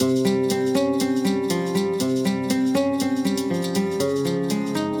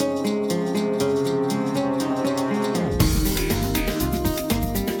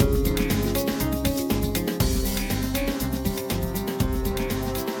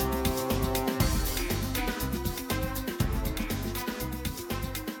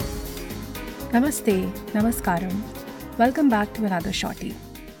Namaste, Namaskaram. Welcome back to another shorty.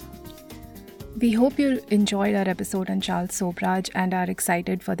 We hope you enjoyed our episode on Charles Sobraj and are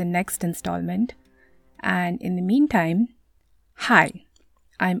excited for the next installment. And in the meantime, hi,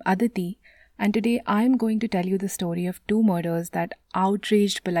 I'm Aditi, and today I'm going to tell you the story of two murders that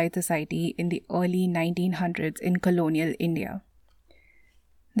outraged polite society in the early 1900s in colonial India.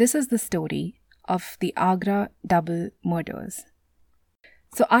 This is the story of the Agra double murders.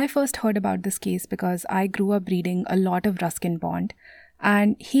 So I first heard about this case because I grew up reading a lot of Ruskin Bond,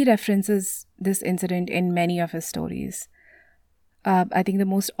 and he references this incident in many of his stories. I think the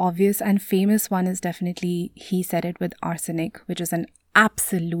most obvious and famous one is definitely He Said It with Arsenic, which is an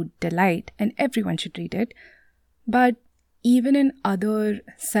absolute delight and everyone should read it. But even in other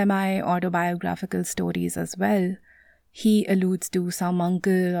semi-autobiographical stories as well, he alludes to some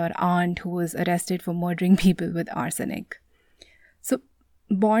uncle or aunt who was arrested for murdering people with arsenic. So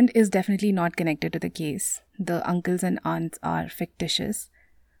Bond is definitely not connected to the case. The uncles and aunts are fictitious.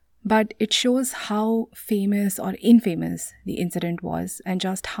 But it shows how famous or infamous the incident was and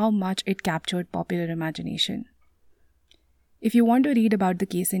just how much it captured popular imagination. If you want to read about the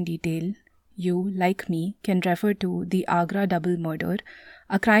case in detail, you, like me, can refer to The Agra Double Murder,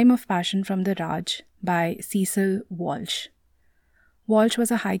 A Crime of Passion from the Raj by Cecil Walsh. Walsh was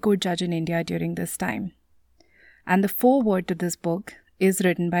a High Court judge in India during this time. And the foreword to this book is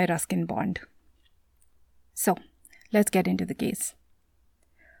written by Ruskin Bond. So, let's get into the case.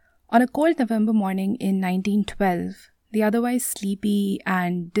 On a cold November morning in 1912, the otherwise sleepy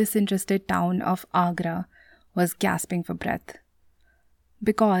and disinterested town of Agra was gasping for breath.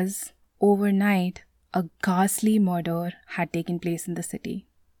 Because, overnight, a ghastly murder had taken place in the city.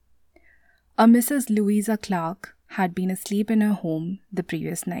 A Mrs. Louisa Clark had been asleep in her home the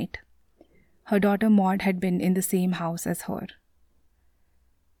previous night. Her daughter Maud had been in the same house as her.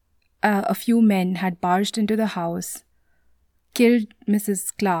 A few men had barged into the house, killed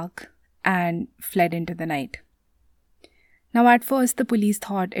Mrs. Clark, and fled into the night. Now, at first, the police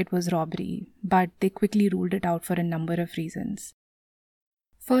thought it was robbery, but they quickly ruled it out for a number of reasons.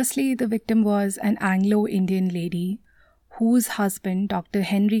 Firstly, the victim was an Anglo-Indian lady whose husband, Dr.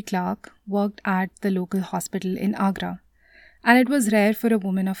 Henry Clark, worked at the local hospital in Agra, and it was rare for a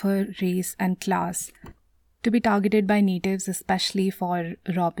woman of her race and class to be targeted by natives, especially for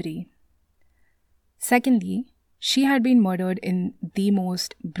robbery. Secondly, she had been murdered in the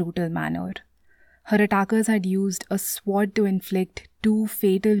most brutal manner. Her attackers had used a sword to inflict 2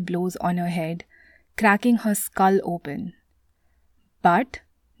 fatal blows on her head, cracking her skull open. But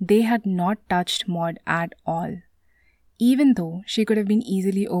they had not touched Maud at all, even though she could have been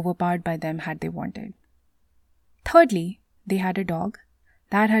easily overpowered by them had they wanted. Thirdly, they had a dog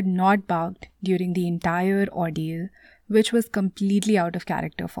that had not barked during the entire ordeal, which was completely out of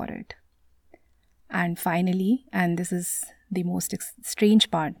character for it. And finally, and this is the most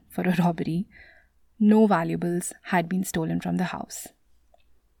strange part for a robbery, no valuables had been stolen from the house.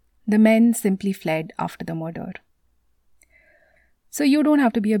 The men simply fled after the murder. So you don't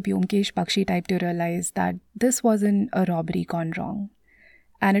have to be a Byomkesh Bakshi type to realize that this wasn't a robbery gone wrong.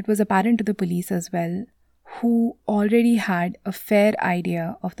 And it was apparent to the police as well, who already had a fair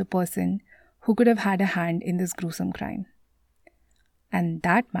idea of the person who could have had a hand in this gruesome crime. And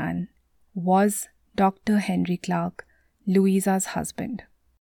that man was Dr. Henry Clark, Louisa's husband.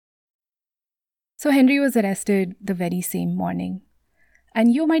 So Henry was arrested the very same morning.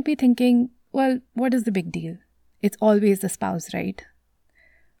 And you might be thinking, well, what is the big deal? It's always the spouse, right?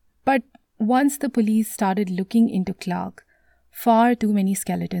 But once the police started looking into Clark, far too many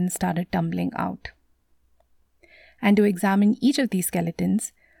skeletons started tumbling out. And to examine each of these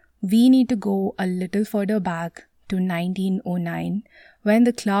skeletons, we need to go a little further back to 1909, when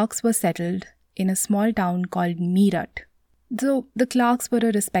the Clarks were settled in a small town called Meerut. So the Clarks were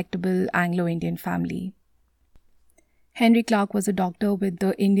a respectable Anglo-Indian family. Henry Clark was a doctor with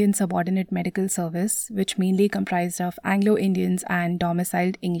the Indian Subordinate Medical Service, which mainly comprised of Anglo-Indians and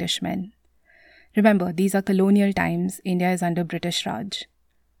domiciled Englishmen. Remember, these are colonial times. India is under British Raj.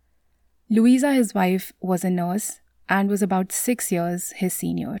 Louisa, his wife, was a nurse and was about 6 years his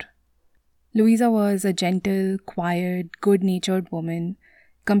senior. Louisa was a gentle, quiet, good-natured woman,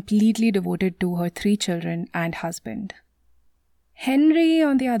 completely devoted to her 3 children and husband. Henry,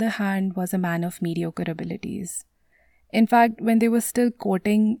 on the other hand, was a man of mediocre abilities. In fact, when they were still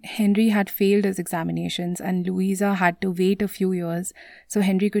courting, Henry had failed his examinations and Louisa had to wait a few years so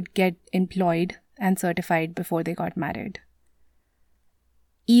Henry could get employed and certified before they got married.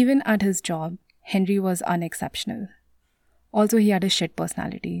 Even at his job, Henry was unexceptional. Also, he had a shit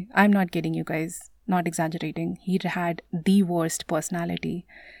personality. I'm not kidding you guys, not exaggerating. He had the worst personality.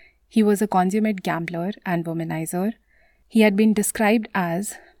 He was a consummate gambler and womanizer. He had been described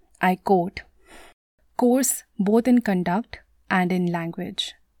as, I quote, coarse both in conduct and in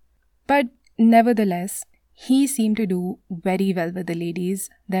language. But nevertheless, he seemed to do very well with the ladies,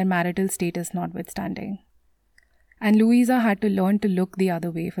 their marital status notwithstanding. And Louisa had to learn to look the other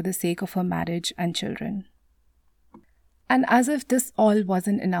way for the sake of her marriage and children. And as if this all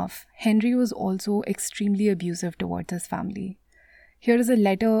wasn't enough, Henry was also extremely abusive towards his family. Here is a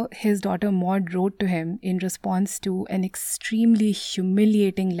letter his daughter Maud wrote to him in response to an extremely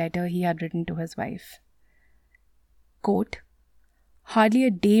humiliating letter he had written to his wife. Quote, hardly a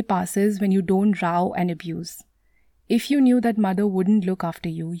day passes when you don't row and abuse. If you knew that mother wouldn't look after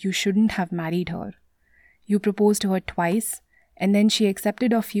you, you shouldn't have married her. You proposed to her twice, and then she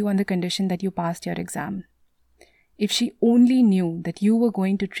accepted of you on the condition that you passed your exam. If she only knew that you were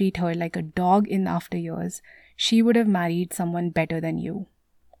going to treat her like a dog in after years, she would have married someone better than you.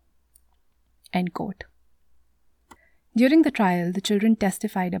 End quote. During the trial, the children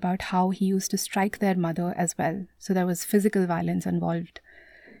testified about how he used to strike their mother as well, so there was physical violence involved.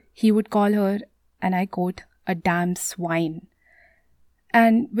 He would call her, and I quote, a damn swine.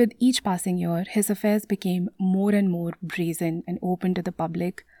 And with each passing year, his affairs became more and more brazen and open to the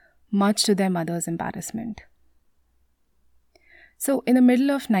public, much to their mother's embarrassment. So in the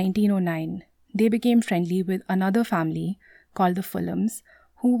middle of 1909, they became friendly with another family called the Fulhams,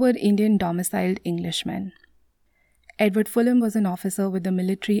 who were Indian domiciled Englishmen. Edward Fulham was an officer with the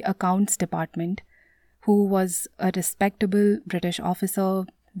Military Accounts Department, who was a respectable British officer,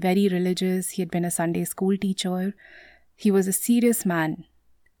 very religious. He had been a Sunday school teacher. He was a serious man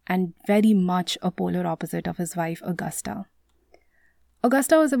and very much a polar opposite of his wife, Augusta.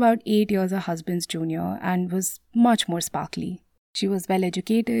 Augusta was about 8 years her husband's junior and was much more sparkly. She was well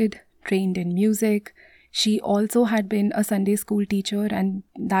educated, trained in music. She also had been a Sunday school teacher, and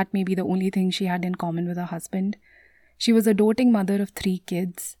that may be the only thing she had in common with her husband. She was a doting mother of 3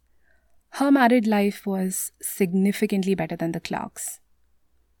 kids. Her married life was significantly better than the Clarks.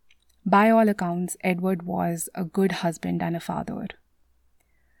 By all accounts, Edward was a good husband and a father.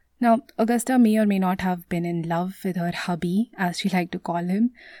 Now, Augusta may or may not have been in love with her hubby, as she liked to call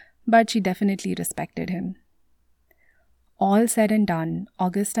him, but she definitely respected him. All said and done,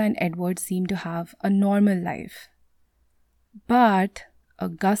 Augusta and Edward seemed to have a normal life. But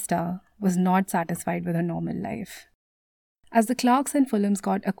Augusta was not satisfied with her normal life. As the Clarks and Fulhams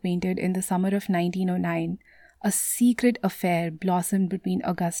got acquainted in the summer of 1909, a secret affair blossomed between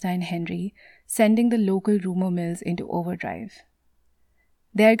Augusta and Henry, sending the local rumor mills into overdrive.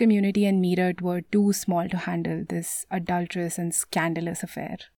 Their community and Meerut were too small to handle this adulterous and scandalous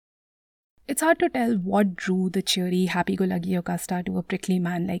affair. It's hard to tell what drew the cheery, happy-go-lucky Augusta to a prickly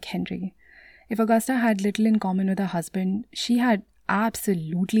man like Henry. If Augusta had little in common with her husband, she had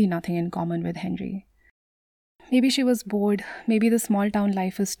absolutely nothing in common with Henry. Maybe she was bored, maybe the small-town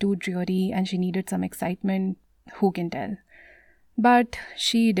life was too dreary and she needed some excitement, who can tell? But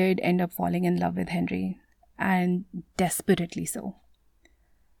she did end up falling in love with Henry, and desperately so.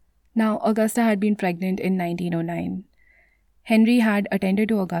 Now, Augusta had been pregnant in 1909. Henry had attended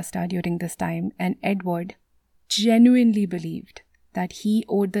to Augusta during this time, and Edward genuinely believed that he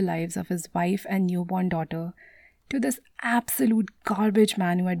owed the lives of his wife and newborn daughter to this absolute garbage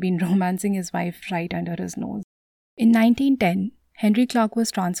man who had been romancing his wife right under his nose. In 1910, Henry Clark was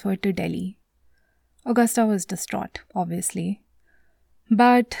transferred to Delhi. Augusta was distraught, obviously.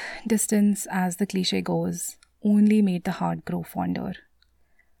 But distance, as the cliche goes, only made the heart grow fonder.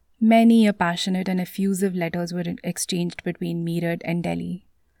 Many a passionate and effusive letters were exchanged between Meerut and Delhi.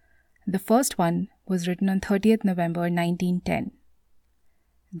 The first one was written on 30th November 1910.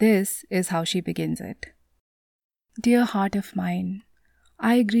 This is how she begins it. Dear heart of mine,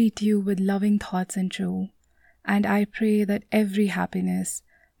 I greet you with loving thoughts and true, and I pray that every happiness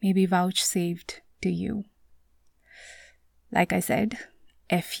may be vouchsafed to you. Like I said,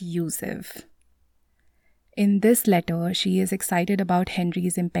 effusive. In this letter, she is excited about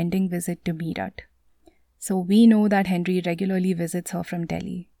Henry's impending visit to Meerut. So we know that Henry regularly visits her from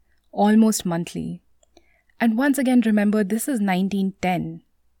Delhi, almost monthly. And once again, remember, this is 1910.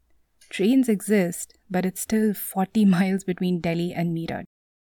 Trains exist, but it's still 40 miles between Delhi and Meerut.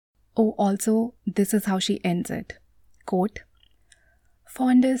 Oh, also, this is how she ends it. Quote,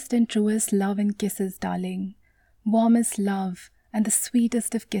 fondest and truest love and kisses, darling. Warmest love and the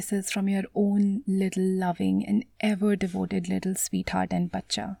sweetest of kisses from your own little loving and ever devoted little sweetheart and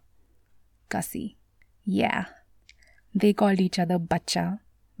bacha. Gussie. Yeah. They called each other bacha,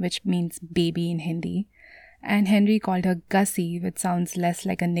 which means baby in Hindi, and Henry called her Gussie, which sounds less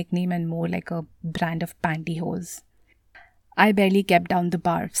like a nickname and more like a brand of pantyhose. I barely kept down the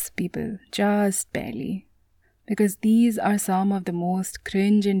barfs, people. Just barely. Because these are some of the most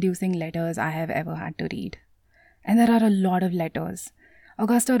cringe-inducing letters I have ever had to read. And there are a lot of letters.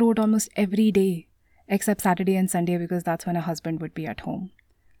 Augusta wrote almost every day, except Saturday and Sunday because that's when her husband would be at home.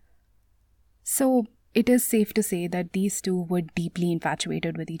 So, it is safe to say that these two were deeply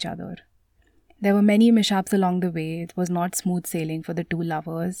infatuated with each other. There were many mishaps along the way. It was not smooth sailing for the two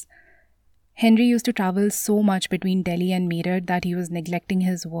lovers. Henry used to travel so much between Delhi and Meerut that he was neglecting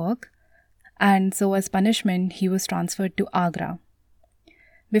his work, and so as punishment, he was transferred to Agra.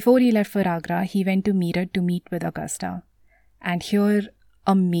 Before he left for Agra, he went to Meerut to meet with Augusta, and here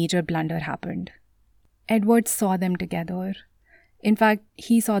a major blunder happened. Edward saw them together. In fact,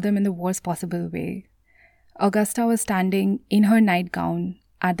 he saw them in the worst possible way. Augusta was standing in her nightgown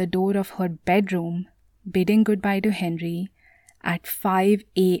at the door of her bedroom, bidding goodbye to Henry at 5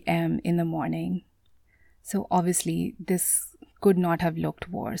 a.m. in the morning. So obviously, this could not have looked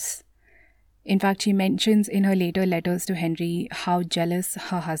worse. In fact, she mentions in her later letters to Henry how jealous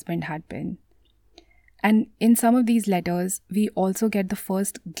her husband had been. And in some of these letters, we also get the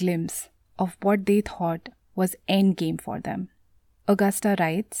first glimpse of what they thought was endgame for them. Augusta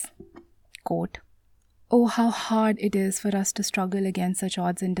writes, quote, "Oh, how hard it is for us to struggle against such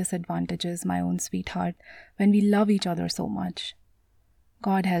odds and disadvantages, my own sweetheart, when we love each other so much.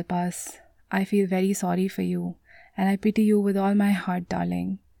 God help us. I feel very sorry for you, and I pity you with all my heart,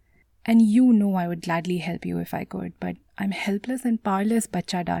 darling. And you know I would gladly help you if I could, but I'm helpless and powerless,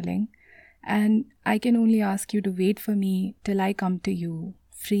 bacha darling, and I can only ask you to wait for me till I come to you,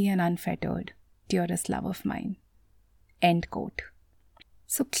 free and unfettered, dearest love of mine." End quote.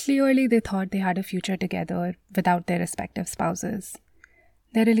 So clearly they thought they had a future together without their respective spouses.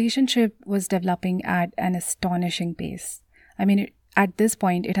 Their relationship was developing at an astonishing pace. At this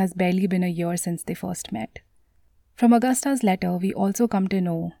point, it has barely been a year since they first met. From Augusta's letter, we also come to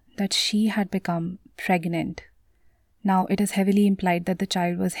know that she had become pregnant. Now, it is heavily implied that the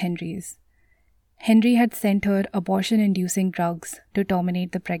child was Henry's. Henry had sent her abortion-inducing drugs to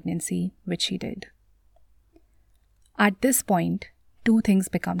terminate the pregnancy, which she did. At this point, two things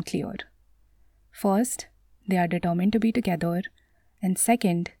become clear. First, they are determined to be together, and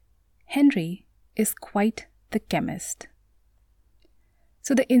second, Henry is quite the chemist.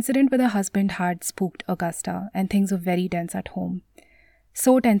 So the incident with her husband had spooked Augusta, and things were very tense at home.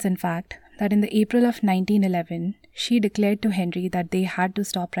 So tense, in fact, that in the April of 1911, she declared to Henry that they had to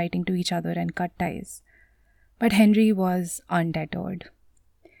stop writing to each other and cut ties. But Henry was undeterred.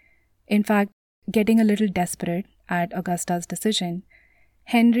 In fact, getting a little desperate at Augusta's decision,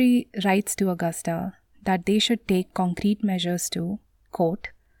 Henry writes to Augusta that they should take concrete measures to, quote,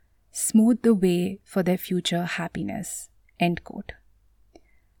 "smooth the way for their future happiness," end quote.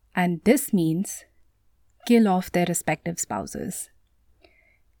 And this means kill off their respective spouses.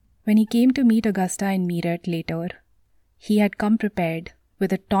 When he came to meet Augusta in Meerut later, he had come prepared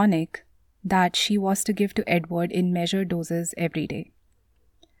with a tonic that she was to give to Edward in measured doses every day.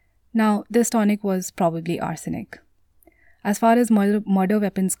 Now, this tonic was probably arsenic. As far as murder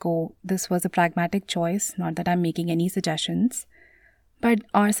weapons go, this was a pragmatic choice, not that I'm making any suggestions. But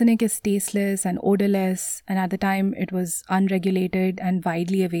arsenic is tasteless and odorless, and at the time it was unregulated and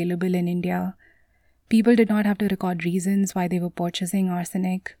widely available in India. People did not have to record reasons why they were purchasing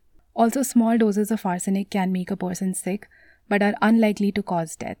arsenic. Also, small doses of arsenic can make a person sick, but are unlikely to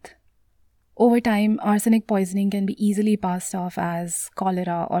cause death. Over time, arsenic poisoning can be easily passed off as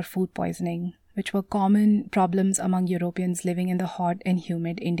cholera or food poisoning, which were common problems among Europeans living in the hot and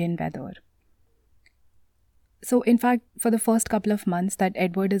humid Indian weather. So, in fact, for the first couple of months that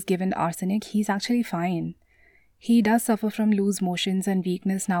Edward is given arsenic, he's actually fine. He does suffer from loose motions and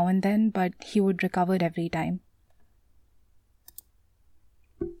weakness now and then, but he would recover every time.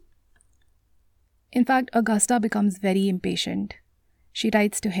 In fact, Augusta becomes very impatient. She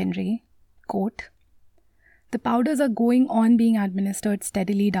writes to Henry, quote, "The powders are going on being administered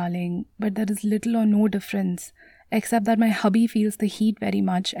steadily, darling, but there is little or no difference, except that my hubby feels the heat very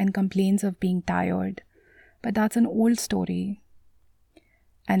much and complains of being tired. But that's an old story."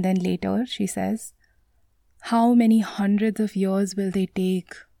 And then later, she says, "How many hundreds of years will they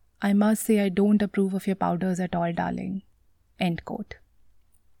take? I must say I don't approve of your powders at all, darling." End quote.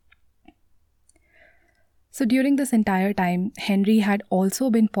 So during this entire time, Henry had also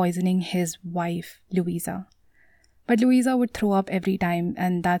been poisoning his wife, Louisa. But Louisa would throw up every time,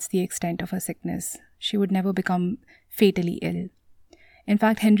 and that's the extent of her sickness. She would never become fatally ill. In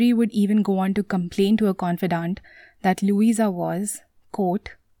fact, Henry would even go on to complain to a confidant that Louisa was,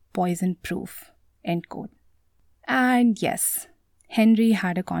 quote, "poison-proof," end quote. And yes, Henry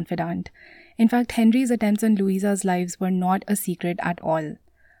had a confidant. In fact, Henry's attempts on Louisa's lives were not a secret at all.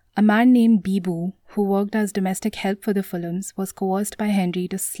 A man named Bibu, who worked as domestic help for the Fulhams, was coerced by Henry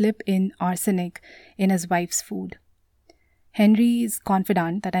to slip in arsenic in his wife's food. Henry's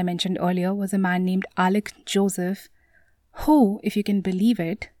confidant that I mentioned earlier was a man named Alec Joseph, who, if you can believe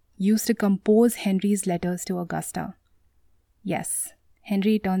it, used to compose Henry's letters to Augusta. Yes,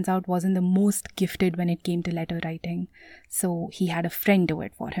 Henry, it turns out, wasn't the most gifted when it came to letter writing, so he had a friend do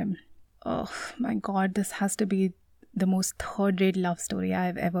it for him. Oh my god, this has to be the most third-rate love story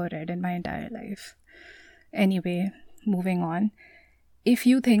I've ever read in my entire life. Anyway, moving on. If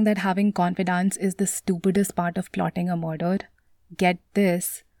you think that having confidants is the stupidest part of plotting a murder, get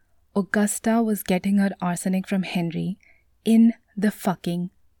this. Augusta was getting her arsenic from Henry in the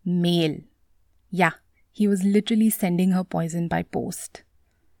fucking mail. Yeah, he was literally sending her poison by post.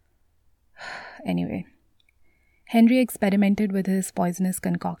 Anyway, Henry experimented with his poisonous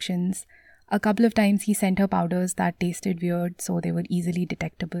concoctions. A couple of times he sent her powders that tasted weird, so they were easily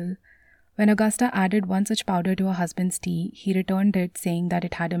detectable. When Augusta added one such powder to her husband's tea, he returned it saying that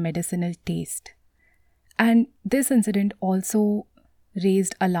it had a medicinal taste. And this incident also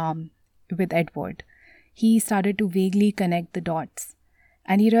raised alarm with Edward. He started to vaguely connect the dots,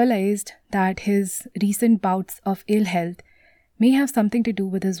 and he realized that his recent bouts of ill health may have something to do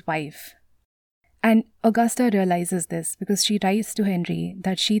with his wife. And Augusta realizes this because she writes to Henry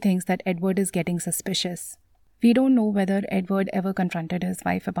that she thinks that Edward is getting suspicious. We don't know whether Edward ever confronted his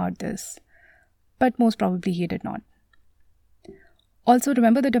wife about this, but most probably he did not. Also,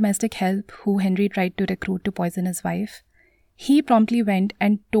 remember the domestic help who Henry tried to recruit to poison his wife? He promptly went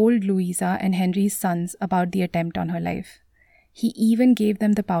and told Louisa and Henry's sons about the attempt on her life. He even gave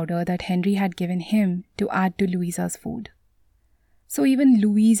them the powder that Henry had given him to add to Louisa's food. So even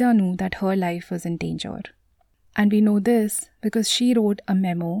Louisa knew that her life was in danger. And we know this because she wrote a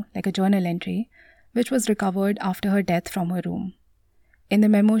memo, like a journal entry, which was recovered after her death from her room. In the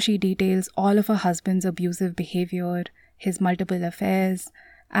memo, she details all of her husband's abusive behavior, his multiple affairs,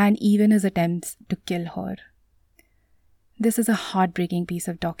 and even his attempts to kill her. This is a heartbreaking piece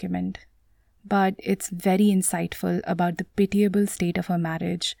of document, but it's very insightful about the pitiable state of her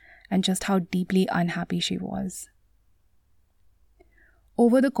marriage and just how deeply unhappy she was.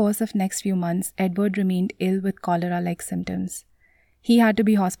 Over the course of next few months, Edward remained ill with cholera-like symptoms. He had to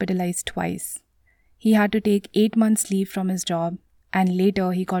be hospitalized twice. He had to take 8 months leave from his job, and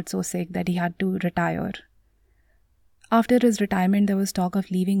later he got so sick that he had to retire. After his retirement, there was talk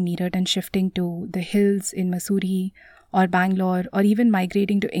of leaving Meerut and shifting to the hills in Missouri or Bangalore, or even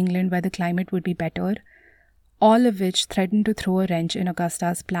migrating to England where the climate would be better, all of which threatened to throw a wrench in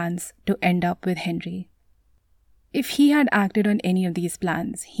Augusta's plans to end up with Henry. If he had acted on any of these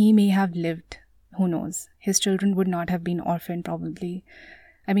plans, he may have lived. Who knows? His children would not have been orphaned, probably.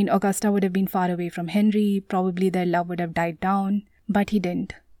 I mean, Augusta would have been far away from Henry, probably their love would have died down, but he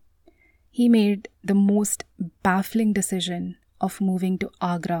didn't. He made the most baffling decision of moving to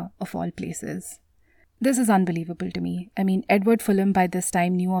Agra, of all places. This is unbelievable to me. I mean, Edward Fulham by this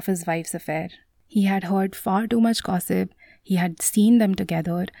time knew of his wife's affair. He had heard far too much gossip. He had seen them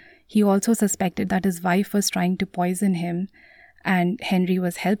together. He also suspected that his wife was trying to poison him and Henry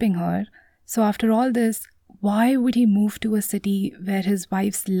was helping her. So after all this, why would he move to a city where his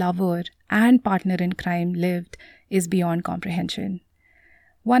wife's lover and partner in crime lived is beyond comprehension.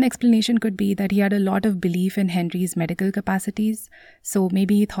 One explanation could be that he had a lot of belief in Henry's medical capacities, so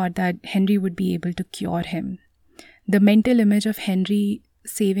maybe he thought that Henry would be able to cure him. The mental image of Henry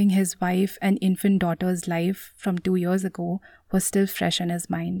saving his wife and infant daughter's life from 2 years ago was still fresh in his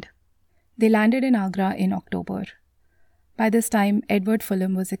mind. They landed in Agra in October. By this time, Edward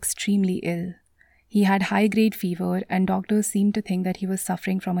Fulham was extremely ill. He had high-grade fever, and doctors seemed to think that he was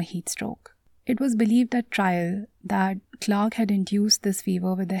suffering from a heat stroke. It was believed at trial that Clark had induced this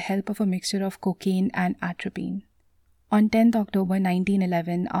fever with the help of a mixture of cocaine and atropine. On 10th October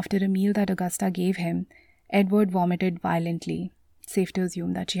 1911, after a meal that Augusta gave him, Edward vomited violently. Safe to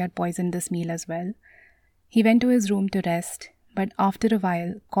assume that she had poisoned this meal as well. He went to his room to rest, but after a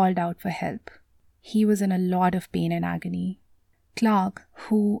while called out for help. He was in a lot of pain and agony. Clark,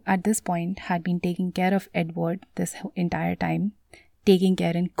 who at this point had been taking care of Edward this entire time, taking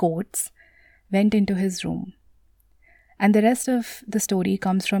care in quotes, went into his room. And the rest of the story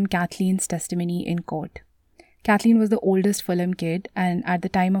comes from Kathleen's testimony in court. Kathleen was the oldest Fulham kid, and at the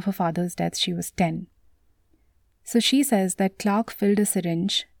time of her father's death, she was 10. So she says that Clark filled a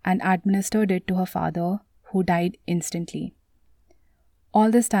syringe and administered it to her father, who died instantly. All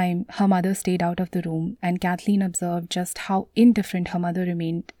this time, her mother stayed out of the room, and Kathleen observed just how indifferent her mother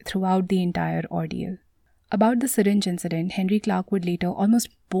remained throughout the entire ordeal. About the syringe incident, Henry Clark would later almost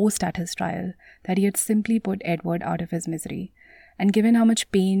boast at his trial that he had simply put Edward out of his misery. And given how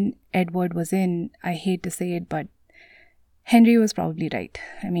much pain Edward was in, I hate to say it, but Henry was probably right.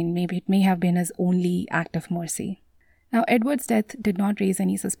 I mean, maybe it may have been his only act of mercy. Now, Edward's death did not raise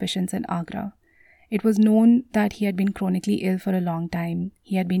any suspicions in Agra. It was known that he had been chronically ill for a long time.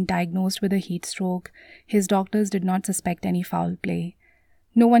 He had been diagnosed with a heat stroke. His doctors did not suspect any foul play.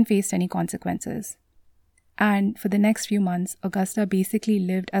 No one faced any consequences. And for the next few months, Augusta basically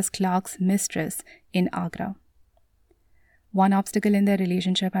lived as Clark's mistress in Agra. One obstacle in their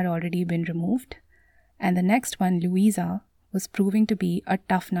relationship had already been removed, and the next one, Louisa, was proving to be a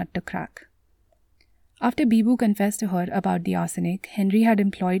tough nut to crack. After Bibu confessed to her about the arsenic, Henry had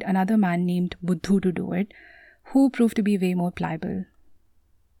employed another man named Buddhu to do it, who proved to be way more pliable.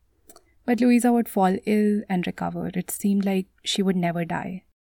 But Louisa would fall ill and recover. It seemed like she would never die.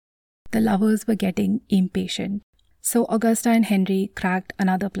 The lovers were getting impatient, so Augusta and Henry cracked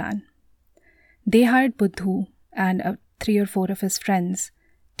another plan. They hired Buddhu and 3 or 4 of his friends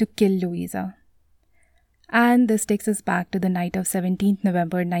to kill Louisa. And this takes us back to the night of 17th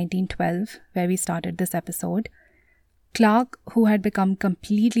November 1912, where we started this episode. Clark, who had become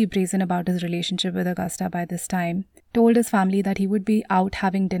completely brazen about his relationship with Augusta by this time, told his family that he would be out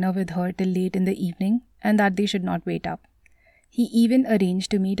having dinner with her till late in the evening and that they should not wait up. He even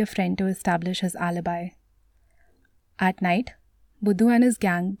arranged to meet a friend to establish his alibi. At night, Buddhu and his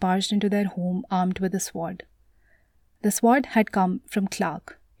gang barged into their home armed with a sword. The sword had come from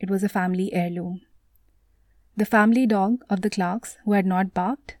Clark. It was a family heirloom. The family dog of the Clarks, who had not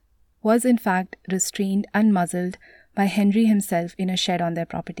barked, was in fact restrained and muzzled by Henry himself in a shed on their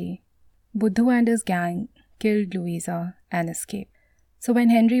property. Buddhu and his gang killed Louisa and escaped. So when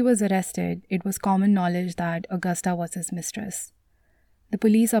Henry was arrested, it was common knowledge that Augusta was his mistress. The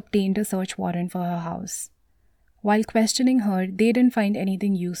police obtained a search warrant for her house. While questioning her, they didn't find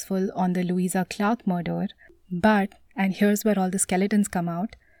anything useful on the Louisa Clark murder, but, and here's where all the skeletons come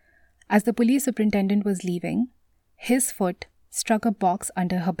out, as the police superintendent was leaving, his foot struck a box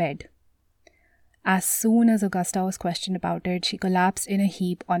under her bed. As soon as Augusta was questioned about it, she collapsed in a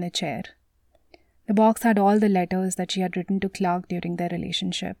heap on a chair. The box had all the letters that she had written to Clark during their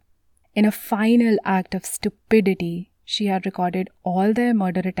relationship. In a final act of stupidity, she had recorded all their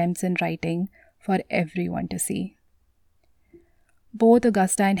murder attempts in writing for everyone to see. Both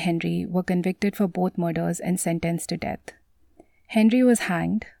Augusta and Henry were convicted for both murders and sentenced to death. Henry was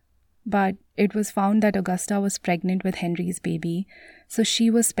hanged, but it was found that Augusta was pregnant with Henry's baby, so she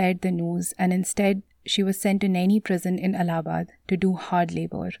was spared the news and instead she was sent to Naini prison in Allahabad to do hard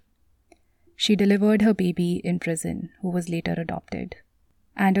labor. She delivered her baby in prison, who was later adopted.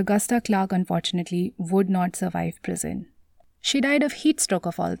 And Augusta Clark, unfortunately, would not survive prison. She died of heat stroke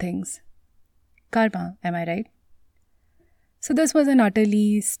of all things. Karma, am I right? So this was an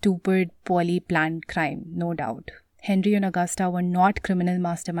utterly stupid, poorly planned crime, no doubt. Henry and Augusta were not criminal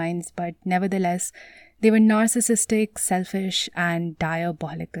masterminds, but nevertheless, they were narcissistic, selfish, and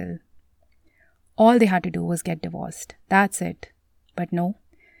diabolical. All they had to do was get divorced. That's it. But no.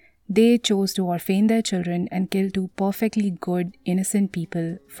 They chose to orphan their children and kill 2 perfectly good, innocent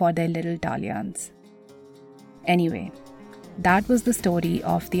people for their little Dalians. Anyway, that was the story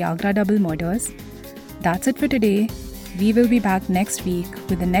of the Agra double murders. That's it for today. We will be back next week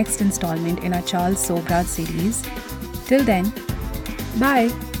with the next installment in our Charles Sograd series. Till then, bye!